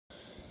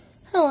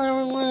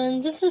Hello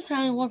everyone, this is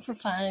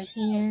Sally145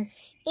 here,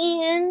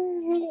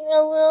 and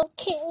a little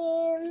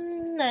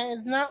kitten that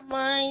is not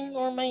mine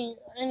or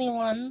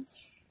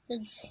anyone's.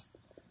 It's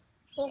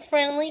a little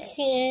friendly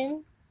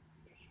kitten.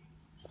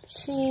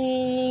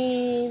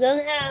 She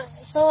doesn't have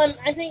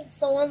I think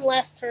someone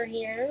left her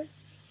here.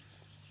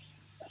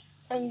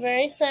 I'm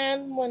very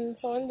sad when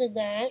someone did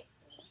that.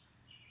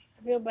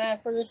 I feel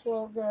bad for this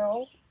little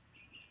girl.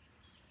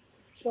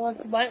 She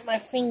wants to bite my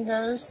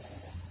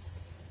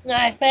fingers. And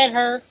I fed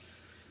her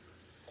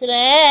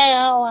today.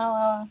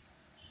 Oh.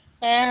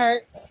 That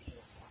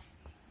hurts.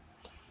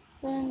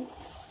 And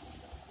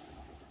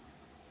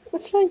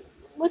what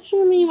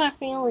should me and my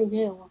family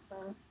do with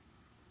her?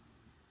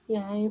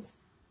 Guys.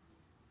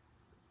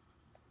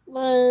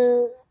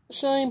 But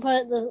should we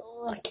put the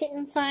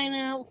kitten sign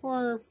out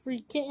for a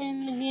free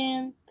kitten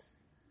again?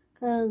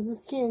 Because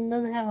this kitten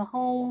doesn't have a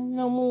home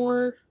no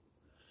more.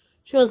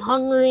 She was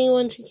hungry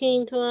when she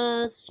came to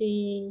us.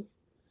 She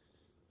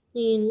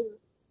needed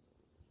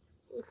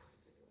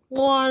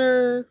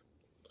water.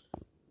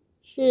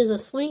 She is a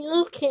sweet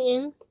little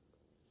kitten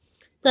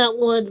that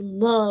would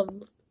love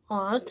a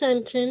lot of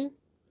attention.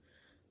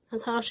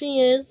 That's how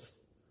she is.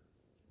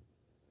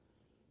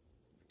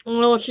 I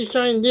don't know what she's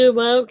trying to do,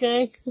 but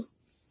okay.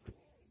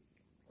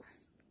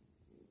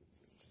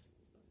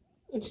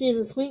 And she's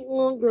a sweet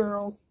little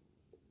girl.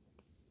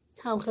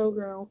 Calico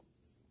girl.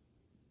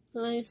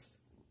 Nice.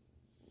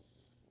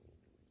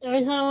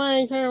 Every time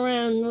I turn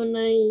around when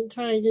I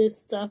try to do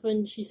stuff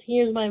and she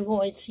hears my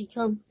voice, she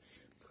comes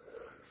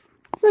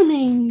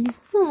running.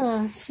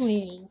 Ah,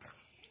 sweet.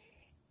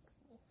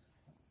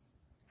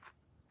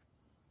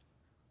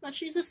 But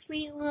she's a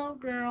sweet little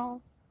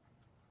girl.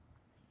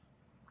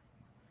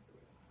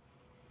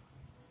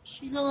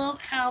 She's a little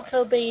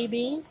calico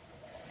baby.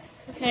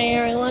 Okay,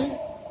 everyone.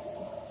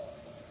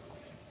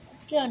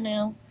 Let's go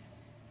now.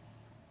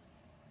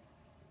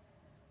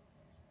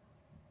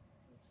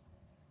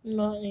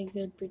 Not a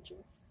good picture.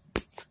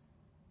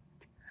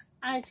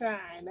 I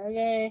tried,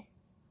 okay?